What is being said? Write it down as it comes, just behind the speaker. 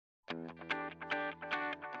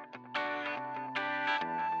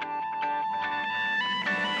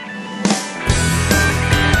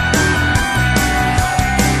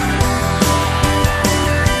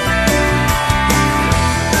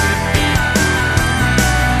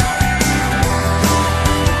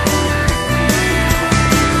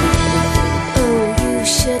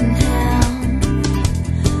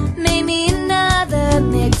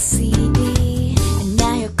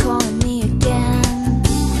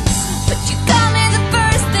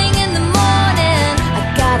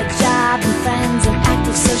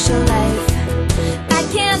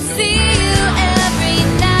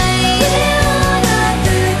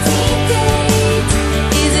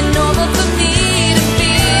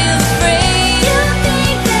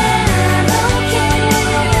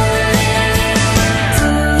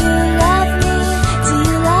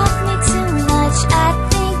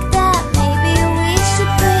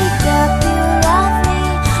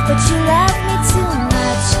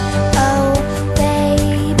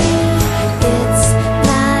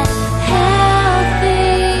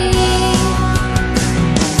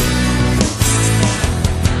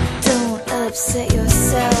Upset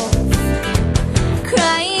yourself.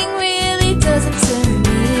 Crying really doesn't turn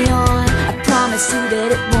me on. I promise you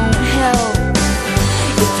that it won't help.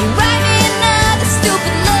 If you write me another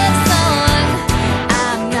stupid love song,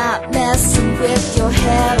 I'm not messing with your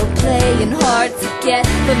head or playing hard to get.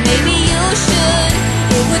 But maybe you should,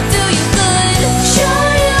 it would do you good.